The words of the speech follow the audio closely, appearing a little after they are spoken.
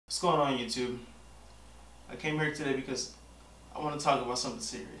going on, YouTube? I came here today because I want to talk about something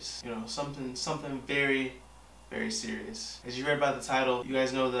serious. You know, something very, very serious. As you read by the title, you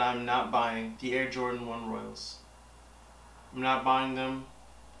guys know that I'm not buying the Air Jordan 1 Royals. I'm not buying them,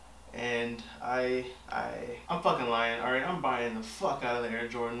 and I'm fucking lying. Alright, I'm buying the fuck out of the Air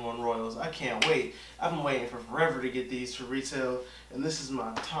Jordan 1 Royals. I can't wait. I've been waiting for forever to get these for retail, and this is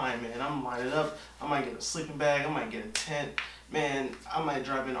my time, man. I'm lining up. I might get a sleeping bag. I might get a tent. Man, I might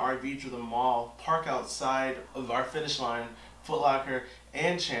drive an RV to the mall, park outside of our Finish Line, Foot Locker,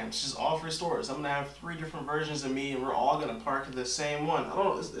 and Champs, just all 3 stores. I'm gonna have 3 different versions of me, and we're all gonna park at the same one. I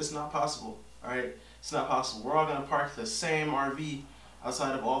don't know, it's not possible. Alright, it's not possible. We're all gonna park the same RV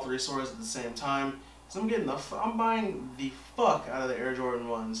outside of all 3 stores at the same time. So I'm buying the fuck out of the Air Jordan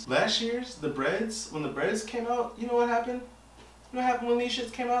 1s. Last year's, when the breads came out, you know what happened? You know what happened when these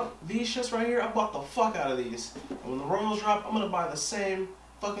shits came out? These shits right here, I bought the fuck out of these. And when the Royals drop, I'm gonna buy the same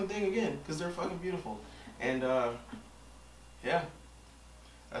fucking thing again, because they're fucking beautiful. And yeah,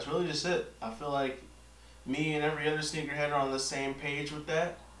 that's really just it. I feel like me and every other sneakerhead are on the same page with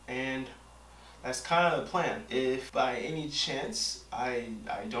that, and that's kind of the plan. If by any chance I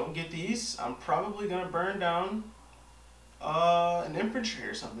don't get these, I'm probably gonna burn down an infantry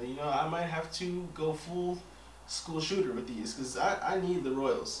or something. You know, I might have to go full school shooter with these, because I need the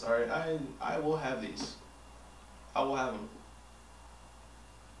Royals. Alright, I will have these. I will have them.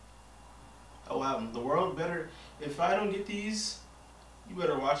 I will have them. The world better, if I don't get these, you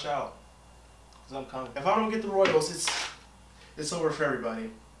better watch out, because I'm coming. If I don't get the Royals, it's over for everybody.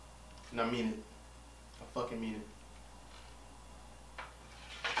 And I mean it. I fucking mean it.